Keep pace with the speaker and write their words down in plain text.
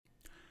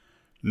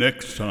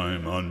Next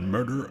time on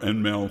Murder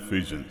and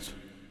Malfeasance.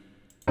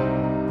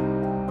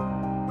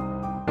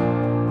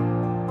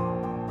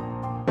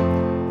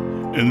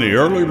 In the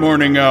early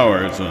morning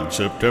hours on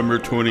September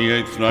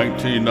 28,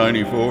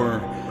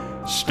 1994,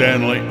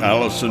 Stanley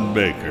Allison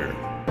Baker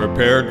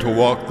prepared to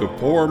walk the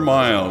 4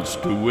 miles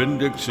to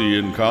Winn-Dixie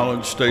and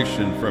College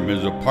Station from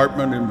his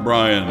apartment in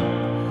Bryan,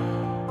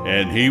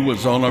 and he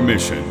was on a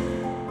mission.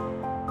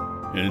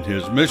 And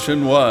his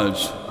mission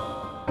was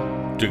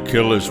to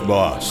kill his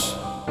boss.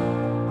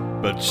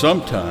 But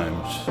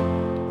sometimes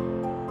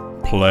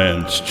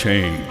plans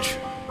change.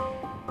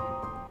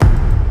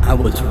 I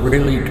was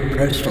really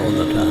depressed all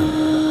the time.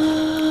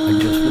 I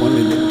just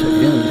wanted it to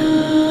end.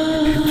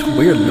 It's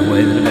weird the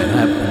way that it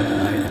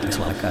happened. It's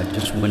like I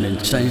just went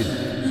insane.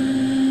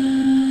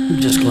 I'm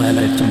just glad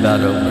it's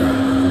about over.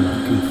 I'm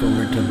looking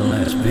forward to the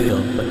last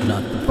build, but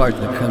not the part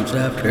that comes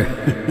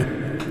after.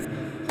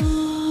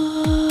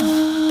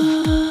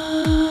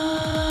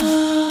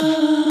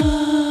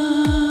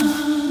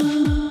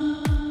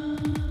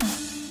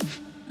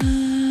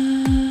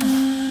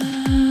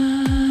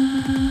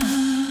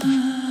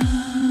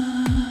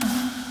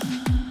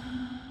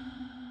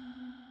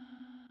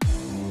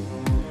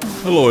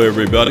 Hello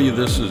everybody,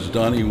 this is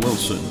Donnie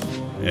Wilson,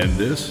 and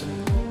this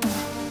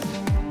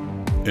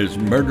is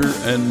Murder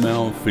and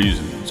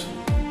Malfeasance.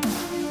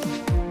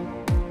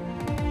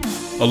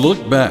 A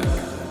look back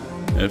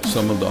at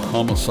some of the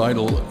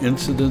homicidal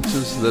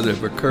incidences that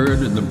have occurred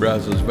in the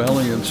Brazos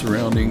Valley and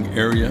surrounding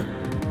area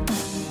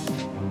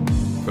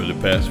for the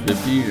past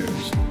 50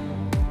 years.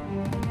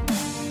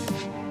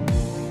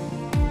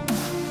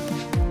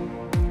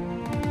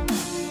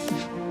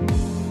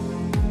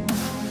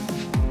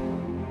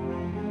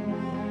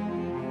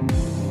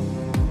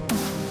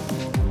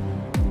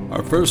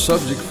 Our first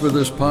subject for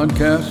this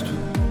podcast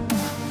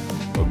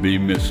will be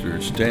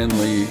Mr.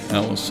 Stanley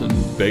Allison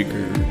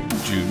Baker,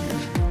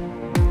 Jr.